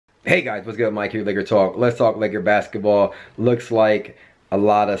Hey guys, what's good? Mike here, Laker Talk. Let's talk Laker basketball. Looks like a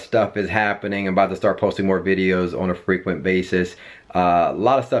lot of stuff is happening. I'm about to start posting more videos on a frequent basis. A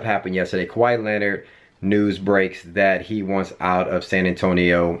lot of stuff happened yesterday. Kawhi Leonard news breaks that he wants out of San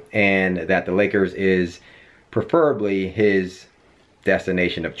Antonio and that the Lakers is preferably his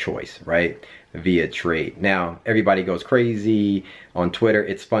destination of choice, right? Via trade. Now, everybody goes crazy on Twitter.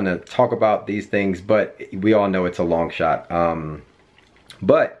 It's fun to talk about these things, but we all know it's a long shot.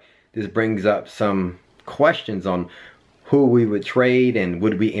 But this brings up some questions on who we would trade and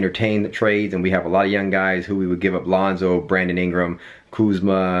would we entertain the trades. And we have a lot of young guys who we would give up: Lonzo, Brandon Ingram,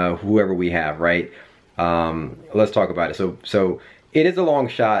 Kuzma, whoever we have, right? Let's talk about it. So it is a long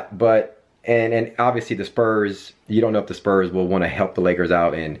shot, but and obviously the Spurs, you don't know if the Spurs will want to help the Lakers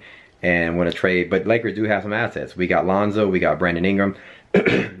out and want to trade, but Lakers do have some assets. We got Lonzo, we got Brandon Ingram,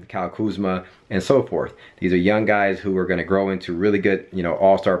 Kyle Kuzma, and so forth. These are young guys who are going to grow into really good,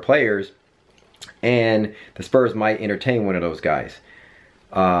 all-star players, and the Spurs might entertain one of those guys.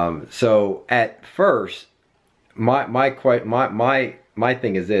 So at first, my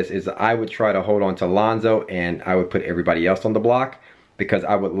thing is this: is I would try to hold on to Lonzo, and I would put everybody else on the block because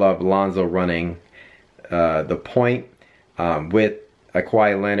I would love Lonzo running the point with a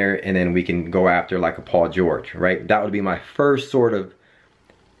Kawhi Leonard, and then we can go after like a Paul George, right? That would be my first sort of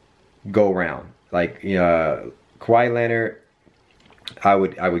go round. Like Kawhi Leonard, I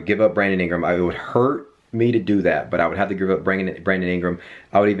would give up Brandon Ingram. It would hurt me to do that, but I would have to give up Brandon Ingram.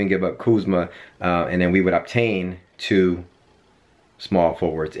 I would even give up Kuzma, and then we would obtain two small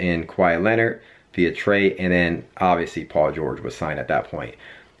forwards in Kawhi Leonard via trade, and then obviously Paul George was signed at that point.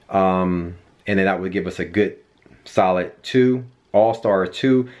 And then that would give us a good solid two all-stars,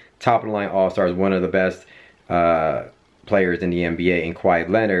 two top-of-the-line all-stars, one of the best players in the NBA, and Kawhi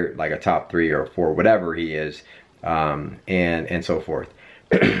Leonard, like a top 3 or 4, whatever he is, and so forth.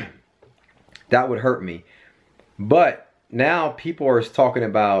 That would hurt me. But now people are talking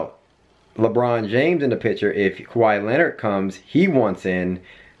about LeBron James in the picture. If Kawhi Leonard comes, he wants in,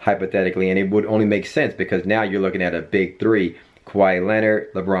 hypothetically, and it would only make sense because now you're looking at a big three: Kawhi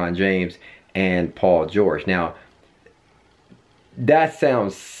Leonard, LeBron James, and Paul George. Now, that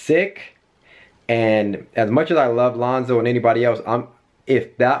sounds sick, and as much as I love Lonzo and anybody else,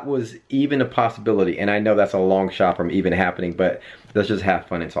 if that was even a possibility, and I know that's a long shot from even happening, but let's just have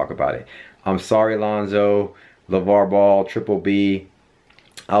fun and talk about it. I'm sorry, Lonzo, LeVar Ball, Triple B.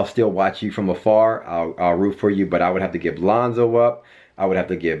 I'll still watch you from afar. I'll root for you, but I would have to give Lonzo up. I would have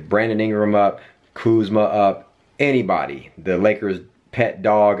to give Brandon Ingram up, Kuzma up, anybody. The Lakers' pet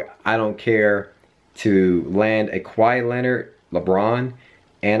dog, I don't care, to land a Kawhi Leonard, LeBron,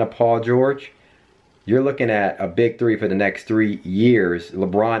 and a Paul George. You're looking at a big three for the next 3 years.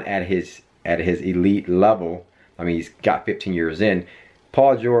 LeBron at his elite level. I mean, he's got 15 years in.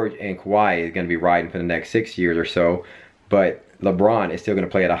 Paul George and Kawhi is going to be riding for the next 6 years or so, but LeBron is still going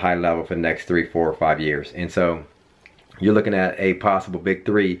to play at a high level for the next 3, 4, or 5 years. And so you're looking at a possible big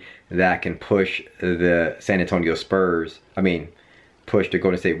three that can push the San Antonio Spurs, push the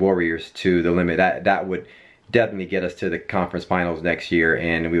Golden State Warriors to the limit. That would definitely get us to the conference finals next year,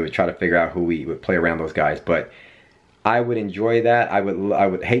 and we would try to figure out who we would play around those guys. But I would enjoy that. I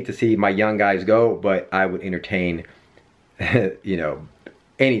would hate to see my young guys go, but I would entertain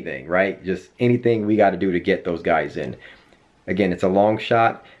anything, right? Just anything we got to do to get those guys in. Again, it's a long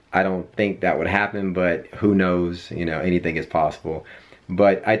shot. I don't think that would happen, but who knows? Anything is possible.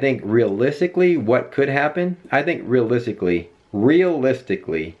 But I think realistically, what could happen? I think realistically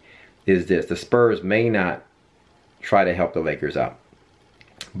is this: the Spurs may not try to help the Lakers out.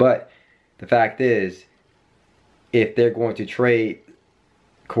 But the fact is, if they're going to trade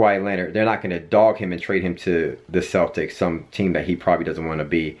Kawhi Leonard, they're not going to dog him and trade him to the Celtics, some team that he probably doesn't want to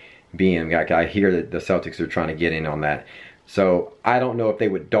be in. I hear that the Celtics are trying to get in on that. So I don't know if they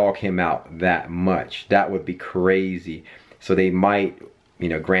would dog him out that much. That would be crazy. So they might,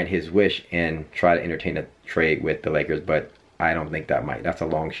 grant his wish and try to entertain a trade with the Lakers, but I don't think that might. That's a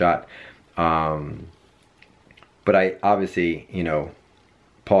long shot. But I obviously,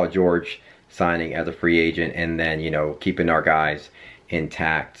 Paul George signing as a free agent, and then, keeping our guys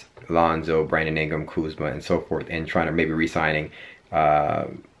intact: Lonzo, Brandon Ingram, Kuzma, and so forth, and trying to maybe re-signing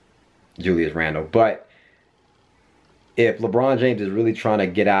Julius Randle. But if LeBron James is really trying to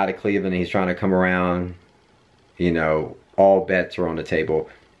get out of Cleveland and he's trying to come around, all bets are on the table.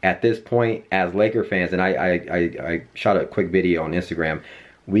 At this point, as Laker fans, and I shot a quick video on Instagram,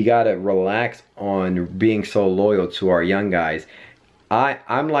 we got to relax on being so loyal to our young guys.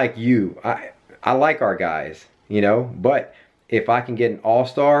 I'm like you. I like our guys, but if I can get an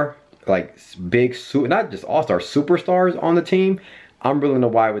all-star, like big, not just all-star, superstars on the team, I'm willing to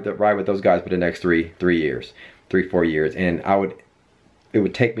ride with those guys for the next 4 years, and it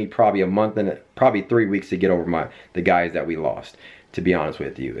would take me probably a month and probably 3 weeks to get over the guys that we lost, to be honest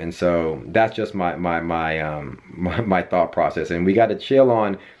with you. And so that's just my thought process. And we got to chill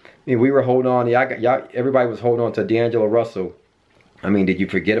on. I mean, we were holding on. Everybody was holding on to D'Angelo Russell. I mean, did you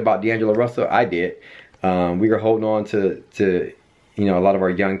forget about D'Angelo Russell? I did. We were holding on to a lot of our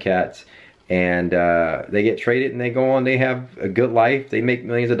young cats, and they get traded and they go on. They have a good life. They make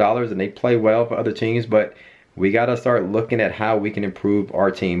millions of dollars and they play well for other teams. But we got to start looking at how we can improve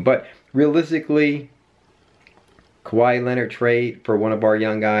our team. But realistically, Kawhi Leonard trade for one of our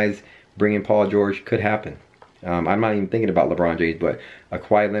young guys, bringing Paul George, could happen. I'm not even thinking about LeBron James, but a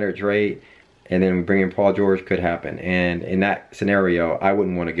Kawhi Leonard trade and then bringing Paul George could happen. And in that scenario, I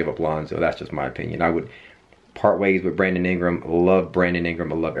wouldn't want to give up Lonzo. That's just my opinion. I would part ways with Brandon Ingram. Love Brandon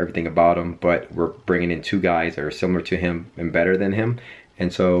Ingram. I love everything about him. But we're bringing in two guys that are similar to him and better than him.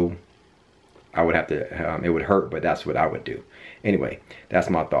 And so I would have to, it would hurt, but that's what I would do. Anyway, that's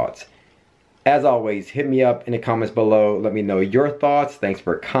my thoughts. As always, hit me up in the comments below. Let me know your thoughts. Thanks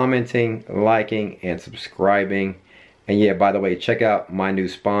for commenting, liking, and subscribing. And yeah, by the way, check out my new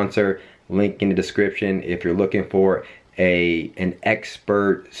sponsor. Link in the description if you're looking for an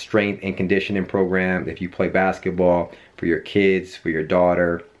expert strength and conditioning program. If you play basketball, for your kids, for your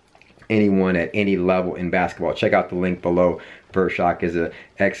daughter, anyone at any level in basketball, check out the link below. First Shock is an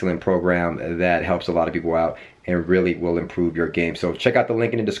excellent program that helps a lot of people out and really will improve your game. So check out the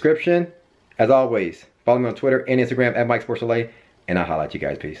link in the description. As always, follow me on Twitter and Instagram at MikeSportsLA, and I'll holla at you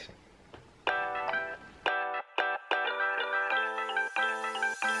guys. Peace.